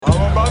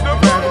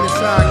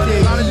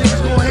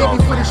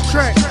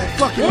track.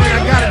 Fuck it, man,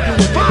 I gotta do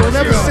it, man. Don't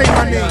ever say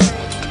my name.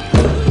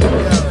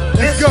 Yeah,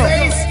 let's go.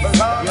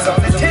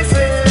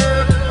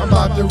 I'm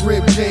about to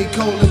rip J.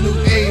 Cole a new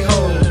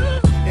a-hole,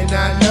 and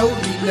I know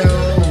he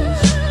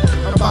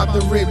knows. I'm about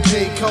to rip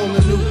J. Cole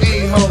a new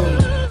a-hole,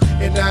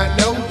 and I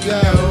know he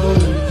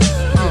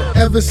knows.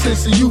 Ever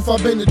since the youth,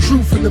 I've been the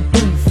truth in the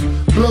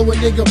booth. Blow a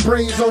nigga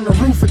brains on the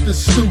roof at the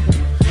stoop.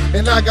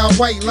 And I got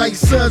white like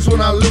suds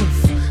when I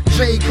loof.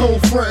 J. Cole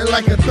frontin'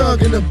 like a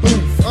thug in the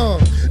booth.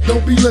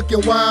 Don't be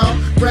looking wild.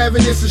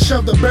 Ravenous and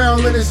shoved the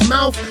barrel in his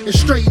mouth and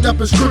straightened up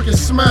his crooked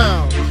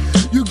smile.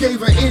 You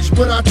gave an inch,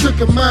 but I took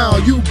a mile.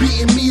 You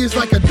beating me is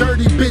like a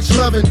dirty bitch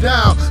loving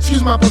dial.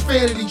 Excuse my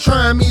profanity,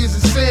 trying me is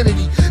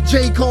insanity.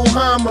 J. Cole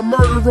high, I'ma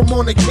murder him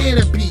on the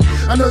canopy.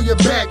 I know your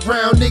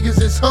background, niggas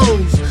is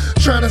hoes.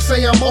 Trying to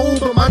say I'm old,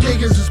 but my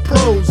niggas is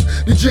pros.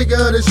 The jigger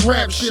of this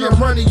rap shit,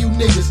 I'm running you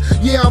niggas.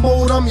 Yeah, I'm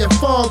old, I'm your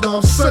father,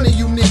 I'm son of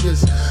you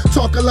niggas.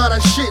 Talk a lot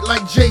of shit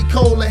like J.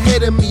 Cole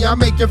ahead of me. I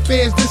make your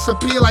fans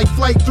disappear like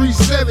Flight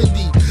 370.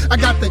 I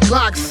got the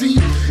Glock C,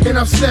 and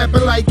I'm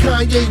snapping like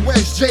Kanye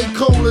West. J.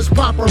 Cole is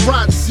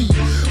paparazzi.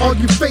 All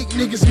you fake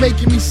niggas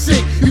making me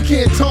sick. You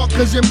can't talk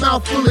cause your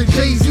mouth full of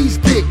Jay-Z's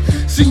dick.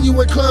 Seen you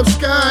in Club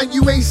Sky and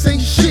you ain't say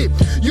shit.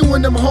 You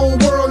and them whole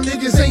world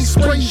niggas ain't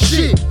spray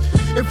shit.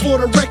 And for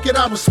the record,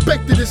 I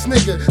respected this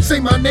nigga. Say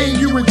my name,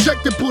 you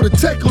rejected, put a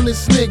tech on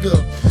this nigga.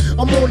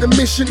 I'm on a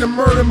mission to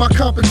murder my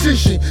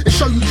competition and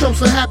show you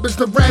chumps what happens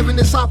to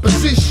ravenous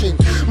opposition.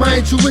 My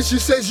intuition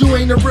says you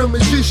ain't a real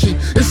magician.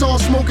 It's all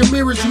smoke and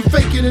mirrors, you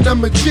faking and a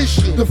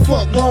magician. The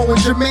fuck wrong with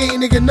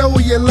Jermaine, nigga know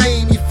you're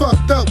lame. He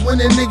fucked up when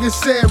the nigga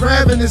said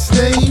Ravenous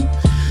name.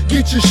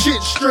 Get your shit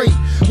straight.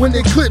 When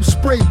they clip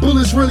spray,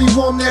 bullets really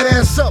warm that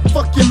ass up.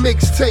 Fuck your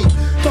mixtape.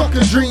 Fuck a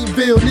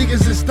Dreamville,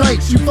 niggas is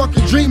dykes. You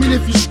fucking dreaming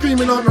if you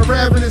screaming on the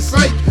Ravenous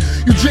site.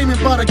 You dreaming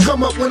about to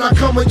come up when I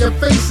come on your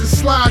face and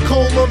slide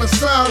cold on the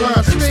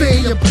sideline. Stay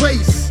in your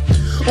place.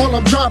 All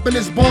I'm dropping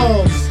is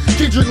bombs.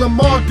 Kendrick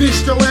Lamar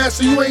dished your ass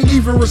so you ain't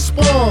even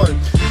respond.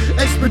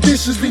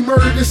 Expeditiously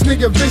murder this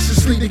nigga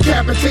viciously.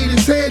 Decapitate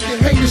his head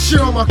and hang this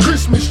shit on my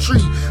Christmas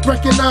tree.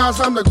 Recognize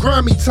I'm the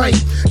grimy type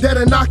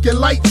that'll knock your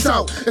lights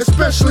out,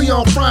 especially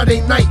on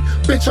Friday night.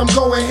 Bitch, I'm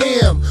going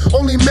ham.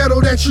 Only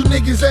metal that you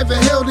niggas ever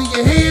held in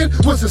your hand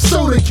was a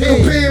soda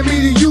can. Comparing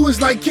me to you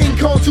is like King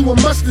Kong to a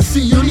mustard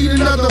seed. You need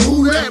another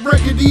Who That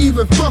record to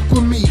even fuck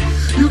with me.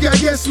 You got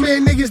yes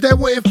man niggas that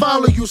wouldn't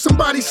follow you.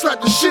 Somebody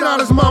slapped the shit out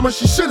of his mama,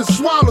 she should've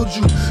swallowed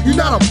you. You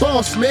not a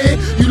boss, man,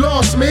 you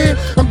lost, man.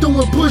 I'm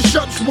doing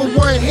push-ups with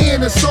one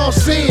hand, it's all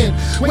sand.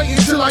 Wait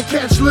until I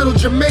catch little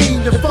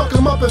Jermaine to fuck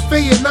him up in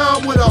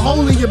Vietnam with a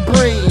hole in your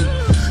brain.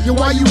 Yo,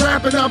 while you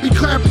rapping, I'll be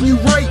clapping you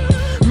right.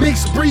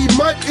 Mixed breed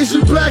mutt, is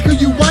you black or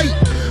you white?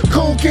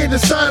 Cole can't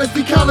decide if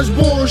he college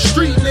boy or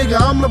street nigga.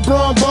 I'm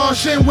LeBron,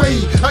 Bosh, and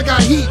Wade. I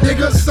got heat,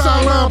 nigga.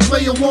 Sideline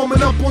player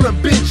warming up on a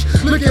bench,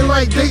 looking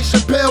like Dave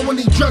Chappelle when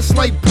he dressed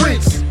like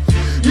Prince.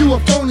 You a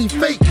phony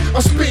fake,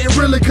 I'm spitting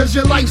really cause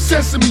your life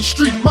Sesame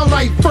Street, my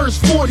life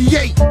first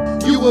 48.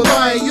 You a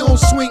liar, you don't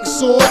swing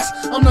swords.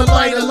 I'm the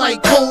lighter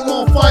like coal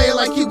on fire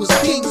like he was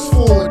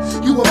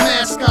Kingsford. You a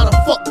mascot, a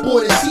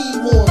fuckboy, the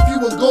team war. If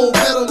you a gold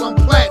medal, I'm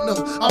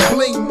platinum, I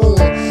bling more.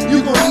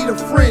 You gon' need a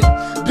friend,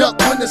 duck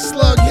when the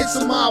slug hits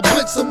him, I'll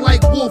blitz him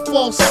like Wolf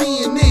off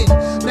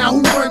CNN. Now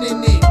who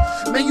running it?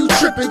 Man, you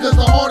trippin' cause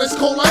the hardest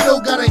coal I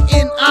know got an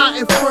N-I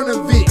in front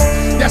of it.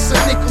 That's a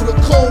nickel, the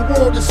cold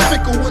world is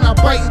fickle. When I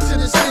bite into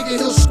this nigga,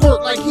 he'll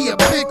squirt like he a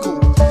pickle.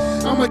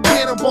 I'm a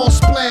cannonball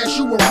splash,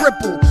 you a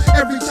ripple.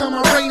 Every time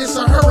I rain, it's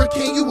a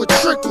hurricane, you a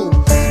trickle.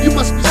 You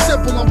must be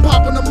simple, I'm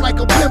popping them like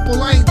a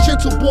pimple. I ain't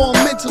gentle, boy,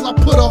 I'm mental, I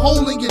put a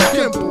hole in your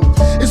dimple.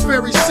 It's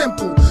very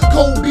simple,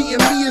 cold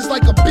beating me is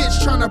like a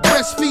bitch trying to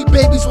breastfeed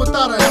babies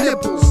without her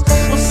nipples.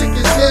 I'm sick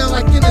as hell,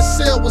 like in a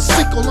cell with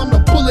sickle. I'm the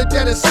bullet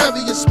that'll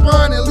sever your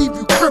spine and leave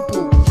you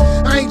crippled.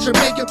 I ain't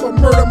Jamaican, but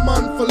murder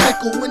man for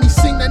liquor. When he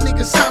sing, that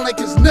nigga sound like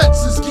his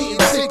nuts is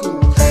getting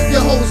tickled. Your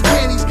hoes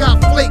panties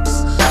got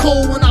flakes.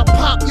 Cold when I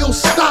pop, you'll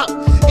stop.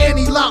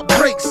 Anti-lock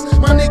breaks.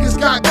 My niggas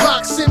got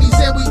Glock semis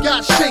and we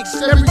got shakes.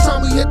 Every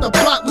time we hit the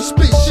block, we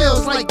spit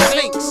shells like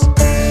tanks.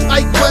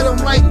 Ike wet them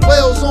like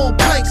whales on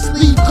planks.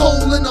 Leave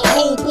coal in the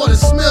hole, boy, the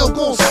smell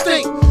gon'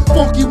 stink.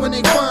 Funky when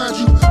they find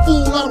you.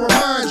 Fool, I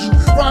remind you.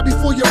 Ride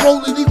before you roll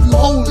it, leave you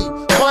holy.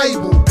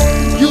 Bible.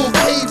 You'll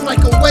cave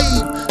like a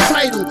wave.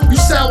 Title. You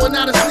sour,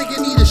 now this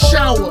nigga need a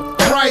shower.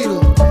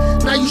 Bridle.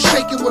 Now you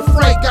shaking with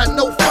fright, got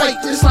no fight.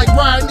 It's like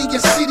riding in your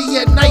city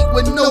at night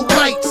with no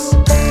lights.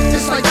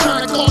 It's like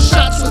trying to call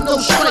shots with no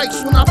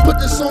strikes. When I put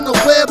this on the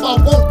web, I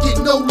won't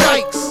get no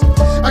likes.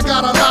 I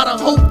got a lot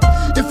of hope.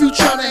 If you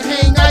tryna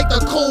hang out,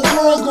 the cold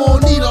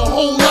world gon' need a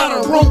whole lot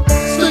of rope.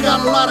 Still got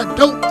a lot of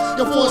dope.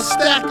 Yo, for a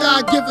stack,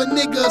 I give a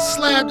nigga a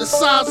slab the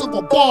size of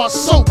a bar of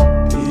soap.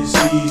 It's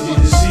easy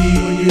to see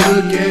when you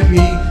look at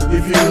me.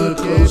 If you look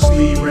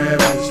closely,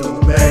 Ravenous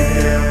don't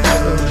back down.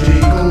 J.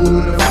 Cole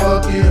in the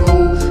fucking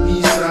hole.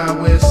 East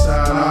side, west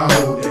side, I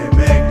hold that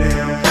back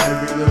down.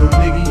 Every little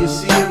nigga you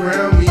see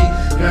around me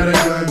got a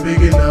gun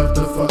big enough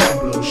to fucking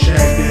blow Shaq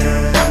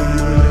down. When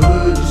you in the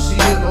hood, you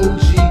see an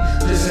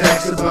OG. Just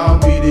ask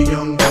about me, the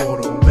young boy.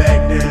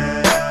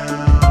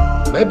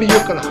 maybe you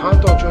can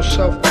hunt out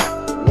yourself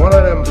one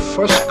of them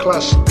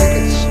first-class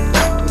tickets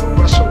to the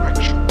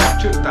resurrection.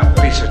 Shoot that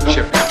piece of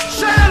chip.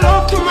 Say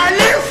hello to my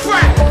little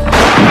friend.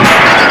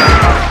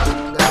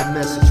 Got a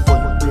message for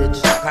you,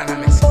 bitch. What kind of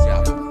message,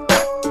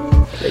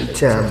 y'all?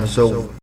 Playtime is over.